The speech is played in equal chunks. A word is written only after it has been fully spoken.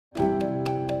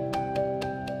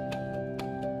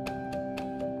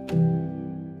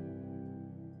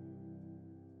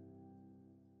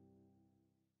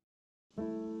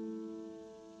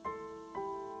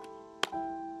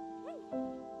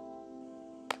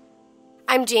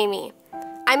I'm Jamie.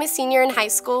 I'm a senior in high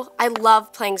school. I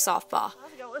love playing softball.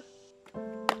 How's it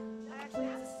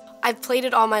going? I've played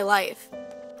it all my life.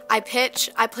 I pitch,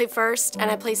 I play first,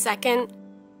 and I play second.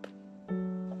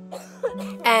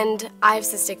 And I have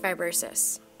cystic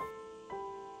fibrosis.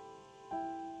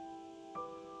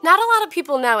 Not a lot of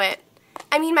people know it.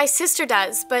 I mean, my sister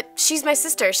does, but she's my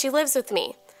sister. She lives with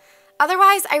me.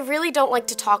 Otherwise, I really don't like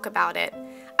to talk about it.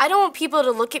 I don't want people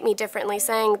to look at me differently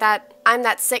saying that I'm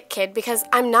that sick kid, because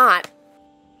I'm not.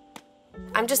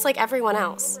 I'm just like everyone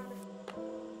else.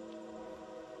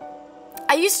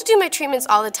 I used to do my treatments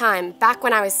all the time back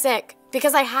when I was sick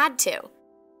because I had to.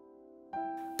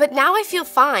 But now I feel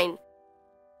fine.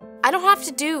 I don't have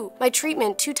to do my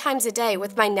treatment 2 times a day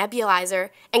with my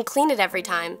nebulizer and clean it every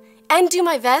time, and do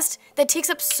my vest that takes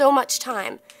up so much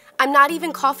time. I'm not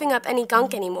even coughing up any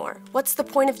gunk anymore. What's the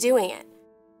point of doing it?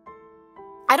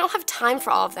 I don't have time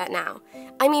for all of that now.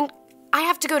 I mean, I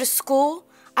have to go to school,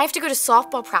 I have to go to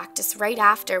softball practice right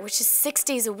after, which is 6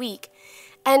 days a week,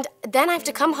 and then I have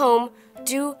to come home,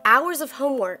 do hours of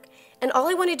homework, and all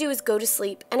I want to do is go to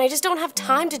sleep, and I just don't have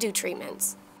time to do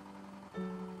treatments.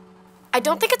 I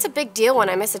don't think it's a big deal when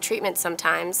I miss a treatment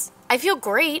sometimes. I feel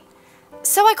great,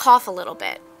 so I cough a little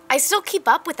bit. I still keep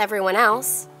up with everyone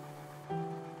else.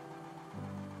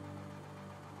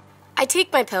 I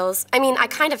take my pills. I mean, I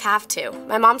kind of have to.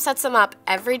 My mom sets them up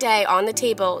every day on the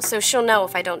table, so she'll know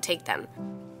if I don't take them.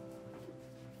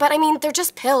 But I mean, they're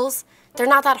just pills. They're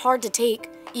not that hard to take,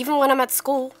 even when I'm at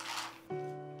school.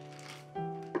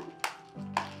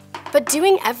 But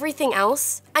doing everything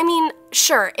else, I mean,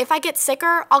 sure, if I get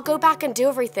sicker, I'll go back and do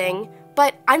everything,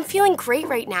 but I'm feeling great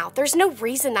right now. There's no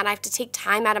reason that I have to take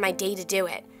time out of my day to do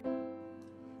it.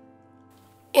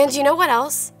 And you know what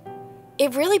else?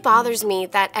 It really bothers me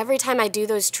that every time I do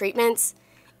those treatments,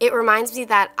 it reminds me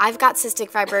that I've got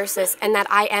cystic fibrosis and that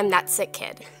I am that sick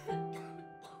kid.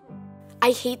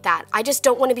 I hate that. I just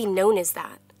don't want to be known as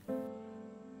that.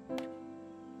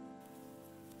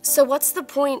 So what's the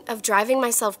point of driving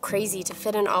myself crazy to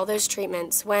fit in all those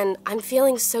treatments when I'm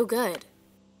feeling so good?